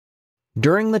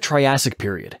During the Triassic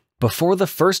period, before the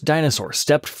first dinosaur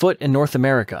stepped foot in North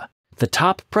America, the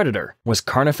top predator was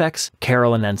Carnufex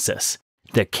carolinensis,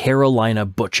 the Carolina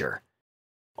butcher.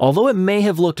 Although it may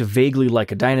have looked vaguely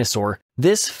like a dinosaur,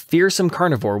 this fearsome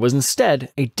carnivore was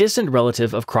instead a distant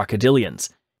relative of crocodilians,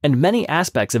 and many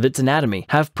aspects of its anatomy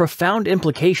have profound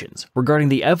implications regarding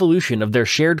the evolution of their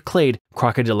shared clade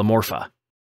Crocodylomorpha.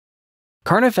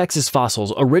 Carnufex's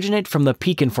fossils originate from the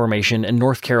Pekin Formation in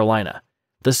North Carolina.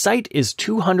 The site is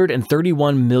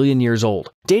 231 million years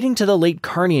old, dating to the late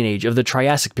Carnian age of the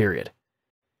Triassic period.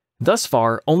 Thus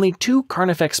far, only 2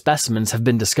 Carnufex specimens have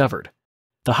been discovered.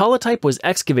 The holotype was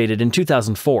excavated in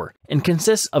 2004 and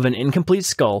consists of an incomplete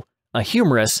skull, a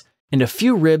humerus, and a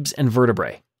few ribs and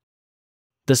vertebrae.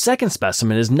 The second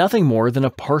specimen is nothing more than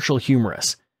a partial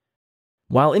humerus.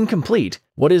 While incomplete,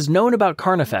 what is known about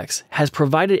Carnufex has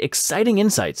provided exciting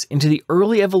insights into the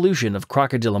early evolution of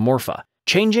Crocodylomorpha,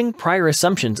 changing prior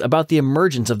assumptions about the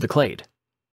emergence of the clade.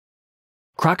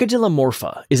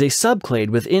 Crocodylomorpha is a subclade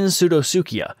within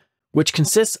psudesuchia, which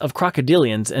consists of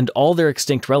crocodilians and all their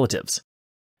extinct relatives.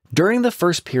 During the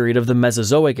first period of the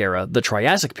Mesozoic era, the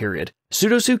Triassic period,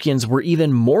 pseudosuchians were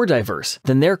even more diverse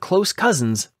than their close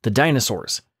cousins, the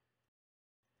dinosaurs.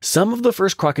 Some of the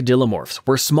first crocodilomorphs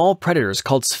were small predators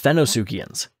called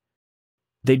sphenosuchians.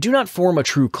 They do not form a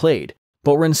true clade,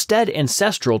 but were instead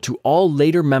ancestral to all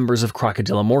later members of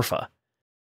Crocodylomorpha.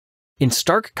 In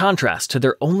stark contrast to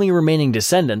their only remaining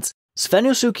descendants,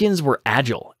 sphenosuchians were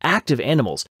agile, active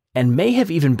animals, and may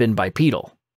have even been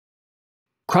bipedal.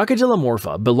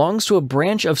 Crocodylomorpha belongs to a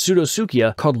branch of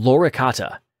pseudosuchia called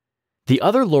Loricata. The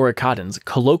other Loricatans,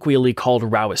 colloquially called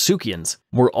rauisuchians,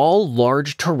 were all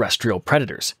large terrestrial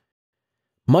predators.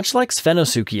 Much like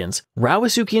sphenosuchians,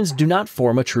 rauisuchians do not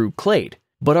form a true clade,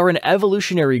 but are an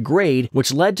evolutionary grade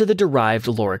which led to the derived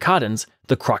Loricatans,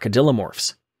 the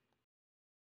Crocodylomorphs.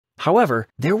 However,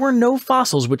 there were no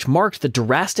fossils which marked the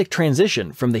drastic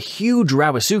transition from the huge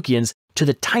rauisuchians to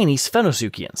the tiny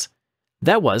sphenosuchians.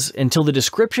 That was until the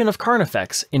description of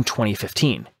Carnufex in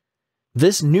 2015.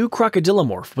 This new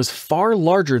crocodilomorph was far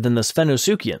larger than the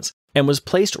sphenosuchians and was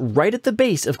placed right at the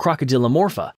base of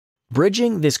Crocodylomorpha,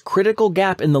 bridging this critical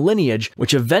gap in the lineage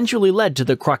which eventually led to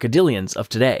the Crocodilians of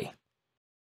today.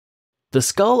 The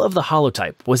skull of the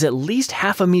holotype was at least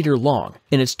half a meter long,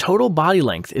 and its total body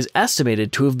length is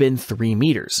estimated to have been 3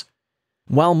 meters.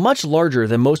 While much larger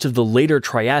than most of the later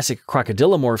Triassic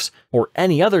crocodilomorphs or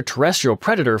any other terrestrial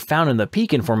predator found in the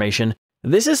Pekin Formation,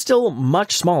 this is still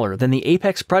much smaller than the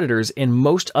apex predators in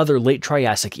most other late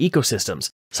Triassic ecosystems,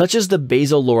 such as the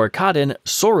basal Loricatan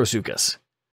Saurosuchus.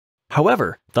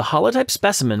 However, the holotype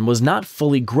specimen was not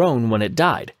fully grown when it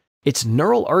died. Its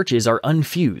neural arches are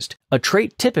unfused, a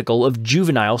trait typical of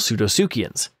juvenile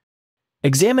pseudosuchians.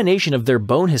 Examination of their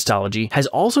bone histology has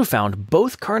also found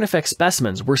both Carnufex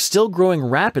specimens were still growing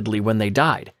rapidly when they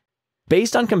died.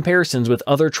 Based on comparisons with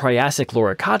other Triassic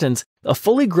Loricatans, a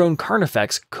fully grown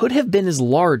Carnufex could have been as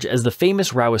large as the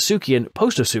famous rauisuchian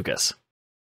psudesuchus.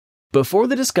 Before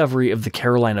the discovery of the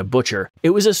Carolina butcher, it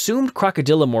was assumed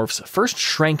crocodilomorphs first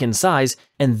shrank in size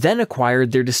and then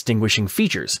acquired their distinguishing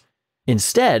features.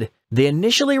 Instead, they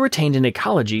initially retained an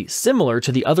ecology similar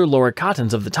to the other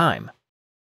Loricatans of the time.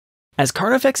 As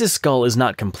Carnufex's skull is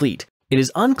not complete, it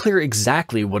is unclear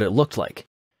exactly what it looked like.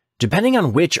 Depending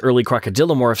on which early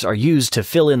crocodilomorphs are used to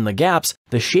fill in the gaps,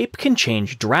 the shape can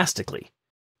change drastically.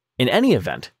 In any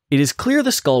event, it is clear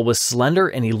the skull was slender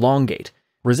and elongate,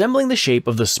 resembling the shape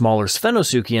of the smaller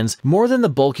sphenosuchians more than the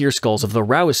bulkier skulls of the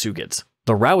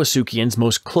rauisuchians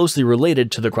most closely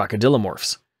related to the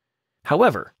crocodilomorphs.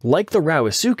 However, like the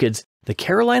rauisuchids, the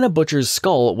Carolina butcher's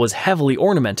skull was heavily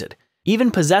ornamented, even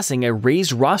possessing a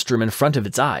raised rostrum in front of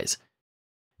its eyes.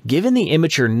 Given the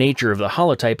immature nature of the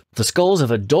holotype, the skulls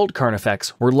of adult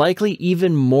Carnufex were likely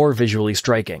even more visually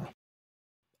striking.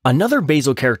 Another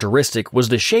basal characteristic was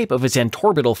the shape of its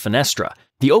antorbital fenestra,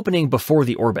 the opening before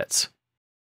the orbits.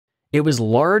 It was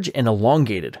large and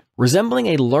elongated, resembling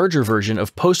a larger version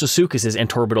of Psudesuchus's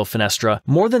antorbital fenestra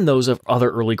more than those of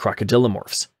other early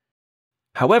crocodilomorphs.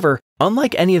 However,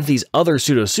 unlike any of these other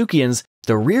pseudosuchians,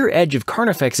 the rear edge of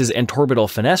Carnufex's antorbital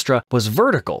fenestra was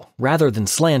vertical rather than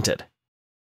slanted.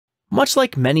 Much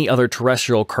like many other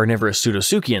terrestrial carnivorous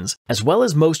pseudosuchians, as well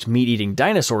as most meat-eating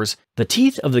dinosaurs, the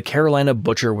teeth of the Carolina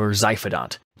butcher were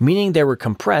zyphodont, meaning they were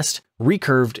compressed,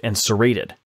 recurved, and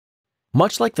serrated.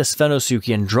 Much like the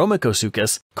sphenosuchian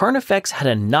Dromaeosuchus, Carnufex had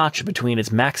a notch between its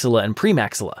maxilla and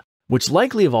premaxilla, which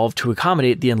likely evolved to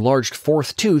accommodate the enlarged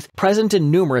fourth tooth present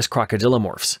in numerous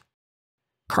crocodilomorphs.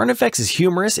 Carnufex's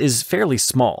humerus is fairly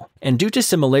small, and due to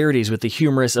similarities with the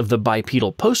humerus of the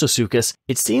bipedal Psudesuchus,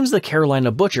 it seems the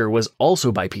Carolina butcher was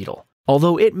also bipedal,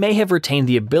 although it may have retained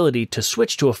the ability to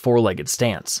switch to a four-legged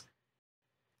stance.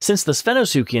 Since the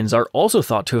sphenosuchians are also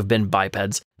thought to have been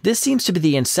bipeds, this seems to be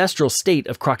the ancestral state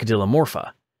of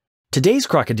Crocodylomorpha. Today's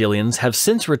crocodilians have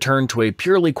since returned to a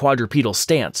purely quadrupedal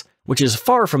stance, which is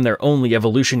far from their only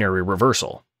evolutionary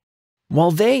reversal.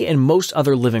 While they and most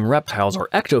other living reptiles are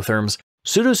ectotherms,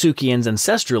 psudesuchians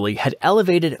ancestrally had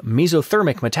elevated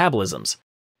mesothermic metabolisms.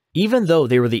 Even though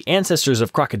they were the ancestors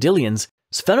of crocodilians,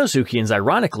 sphenosuchians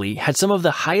ironically had some of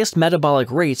the highest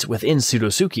metabolic rates within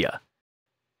pseudosuchia.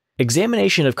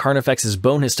 Examination of Carnufex's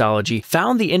bone histology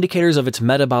found the indicators of its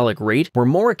metabolic rate were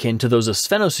more akin to those of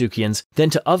sphenosuchians than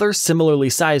to other similarly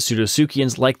sized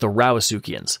pseudosuchians like the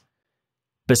rauisuchians.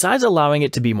 Besides allowing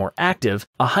it to be more active,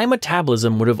 a high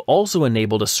metabolism would have also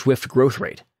enabled a swift growth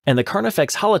rate, and the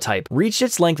Carnufex holotype reached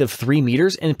its length of 3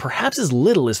 meters in perhaps as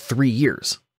little as 3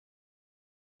 years.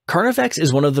 Carnufex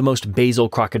is one of the most basal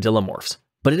crocodilomorphs,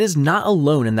 but it is not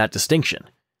alone in that distinction.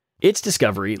 Its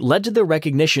discovery led to the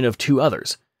recognition of 2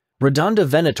 others, Redonda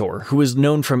venator, who is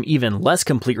known from even less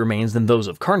complete remains than those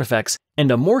of Carnufex, and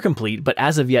a more complete but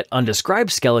as of yet undescribed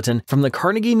skeleton from the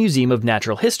Carnegie Museum of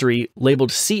Natural History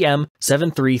labeled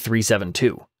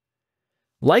CM73372.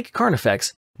 Like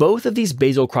Carnufex, both of these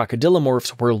basal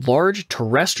crocodilomorphs were large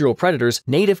terrestrial predators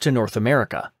native to North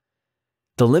America.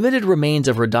 The limited remains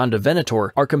of Redonda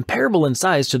venator are comparable in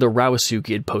size to the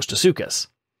rauisuchiid Postosuchus.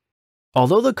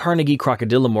 Although the Carnegie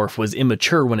crocodilomorph was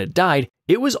immature when it died,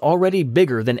 it was already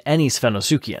bigger than any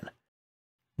sphenosuchian.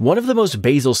 One of the most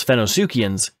basal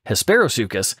sphenosuchians,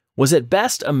 Hesperosuchus, was at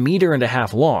best 1.5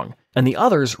 meters long, and the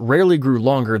others rarely grew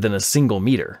longer than a single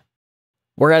meter.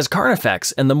 Whereas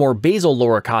Carnufex and the more basal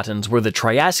loricotans were the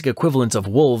Triassic equivalents of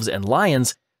wolves and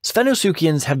lions,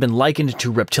 sphenosuchians have been likened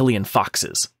to reptilian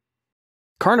foxes.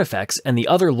 Carnufex and the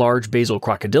other large basal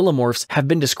crocodilomorphs have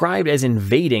been described as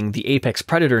invading the apex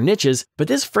predator niches, but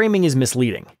this framing is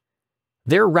misleading.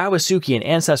 Their rauisuchian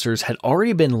ancestors had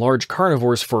already been large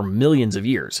carnivores for millions of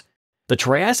years. The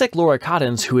Triassic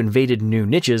loricotans who invaded new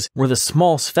niches were the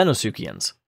small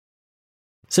sphenosuchians.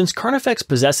 Since Carnufex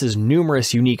possesses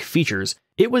numerous unique features,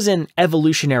 it was an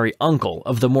evolutionary uncle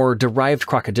of the more derived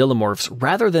crocodilomorphs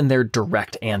rather than their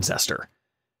direct ancestor.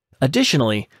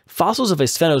 Additionally, fossils of a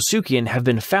sphenosuchian have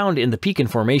been found in the Pekin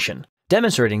Formation,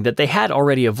 demonstrating that they had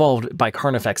already evolved by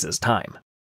Carnufex's time.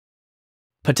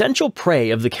 Potential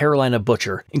prey of the Carolina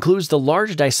butcher includes the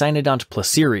large Dicynodont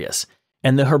Placerius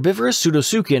and the herbivorous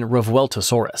pseudosuchian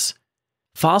Revueltosaurus.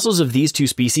 Fossils of these 2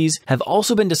 species have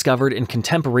also been discovered in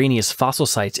contemporaneous fossil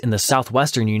sites in the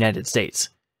southwestern United States.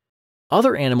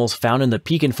 Other animals found in the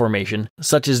Pekin Formation,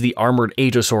 such as the armored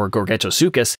Aegosaur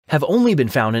Gorgetosuchus, have only been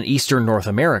found in eastern North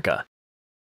America.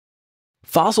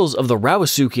 Fossils of the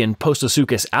rauisuchian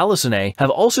Postosuchus allisonei have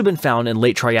also been found in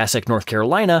late Triassic North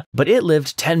Carolina, but it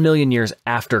lived 10 million years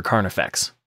after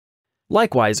Carnufex.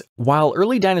 Likewise, while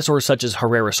early dinosaurs such as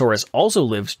Herrerasaurus also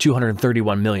lived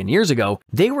 231 million years ago,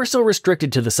 they were still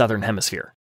restricted to the southern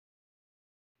hemisphere.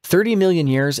 30 million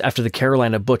years after the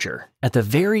Carolina butcher, at the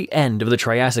very end of the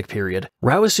Triassic period,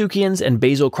 rauisuchians and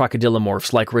basal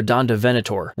crocodilomorphs like Redonda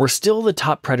venator were still the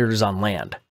top predators on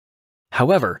land.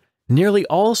 However, nearly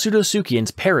all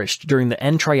pseudosuchians perished during the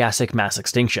end Triassic mass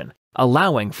extinction,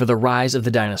 allowing for the rise of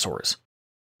the dinosaurs.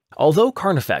 Although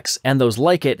Carnufex and those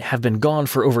like it have been gone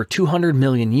for over 200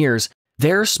 million years,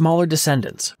 their smaller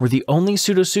descendants were the only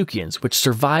pseudosuchians which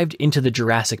survived into the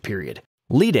Jurassic period,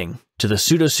 leading to the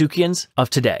pseudosuchians of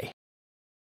today.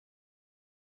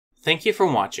 Thank you for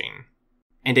watching,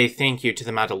 and a thank you to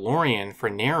themattalorian for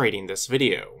narrating this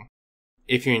video.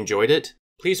 If you enjoyed it,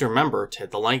 please remember to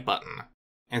hit the like button,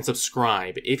 and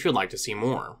subscribe if you'd like to see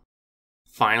more.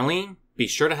 Finally, be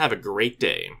sure to have a great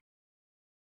day.